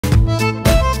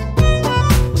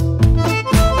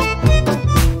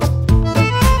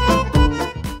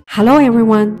Hello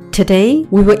everyone! Today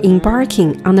we will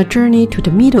embarking on a journey to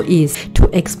the Middle East to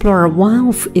explore one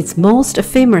of its most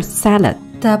famous salad,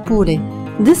 Tabbouleh.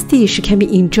 This dish can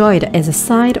be enjoyed as a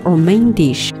side or main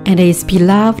dish and is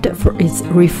beloved for its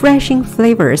refreshing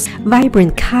flavors,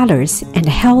 vibrant colors, and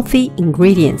healthy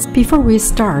ingredients. Before we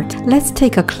start, let's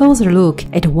take a closer look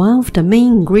at one of the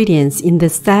main ingredients in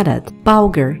this salad,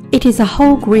 bulgur. It is a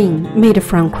whole grain made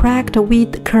from cracked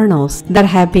wheat kernels that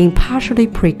have been partially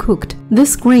pre-cooked.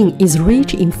 This grain is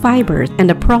rich in fibers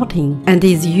and protein and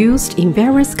is used in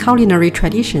various culinary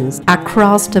traditions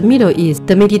across the Middle East,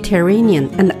 the Mediterranean,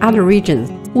 and other regions.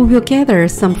 We will gather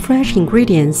some fresh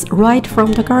ingredients right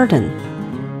from the garden.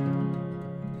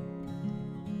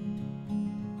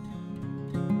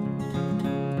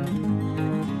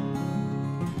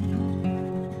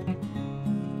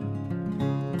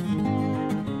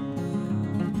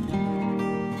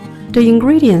 The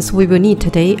ingredients we will need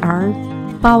today are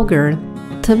bulgur,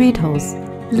 tomatoes,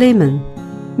 lemon,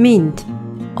 mint,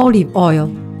 olive oil,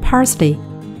 parsley,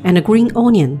 and a green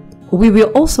onion. We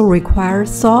will also require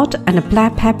salt and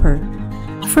black pepper.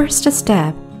 First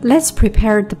step, let's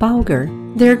prepare the bulgur.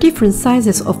 There are different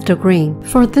sizes of the grain.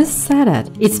 For this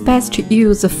salad, it's best to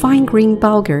use a fine grain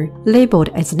bulgur labeled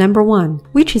as number 1,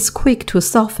 which is quick to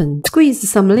soften. Squeeze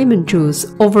some lemon juice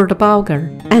over the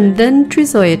bulgur and then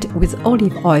drizzle it with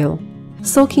olive oil,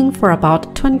 soaking for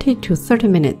about 20 to 30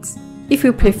 minutes. If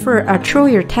you prefer a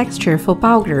chewier texture for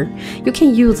bulgur, you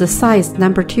can use the size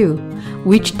number 2,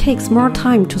 which takes more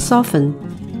time to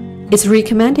soften. It's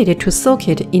recommended to soak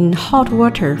it in hot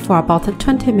water for about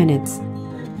 20 minutes.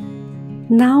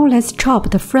 Now let's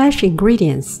chop the fresh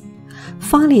ingredients.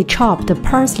 Finely chop the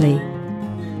parsley,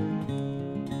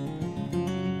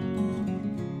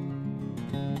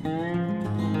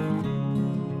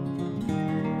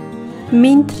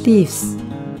 mint leaves,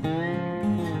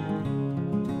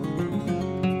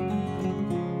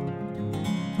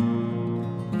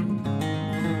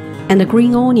 and a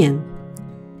green onion.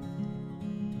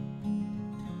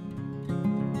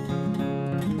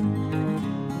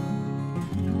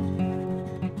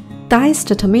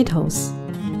 Diced tomatoes.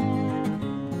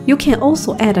 You can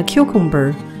also add a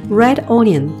cucumber, red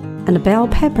onion, and bell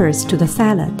peppers to the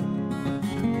salad.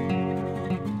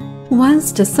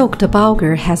 Once the soaked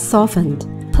bulgur has softened,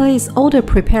 place all the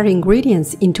prepared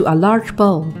ingredients into a large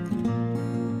bowl.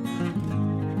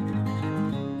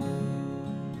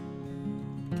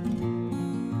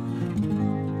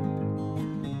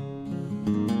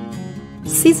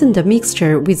 Season the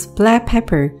mixture with black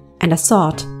pepper and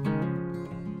salt.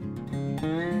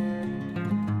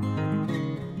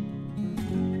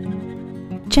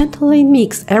 Gently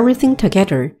mix everything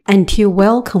together until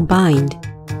well combined.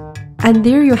 And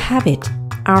there you have it.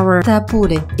 Our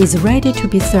tabbouleh is ready to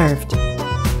be served.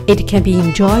 It can be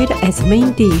enjoyed as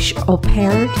main dish or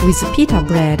paired with pita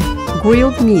bread,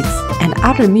 grilled meats, and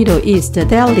other Middle East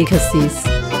delicacies.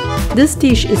 This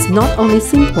dish is not only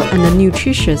simple and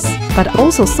nutritious, but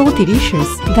also so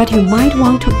delicious that you might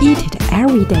want to eat it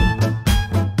every day.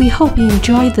 We hope you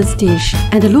enjoyed this dish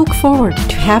and look forward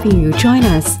to having you join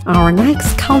us on our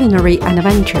next culinary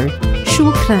adventure.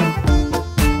 Shukran!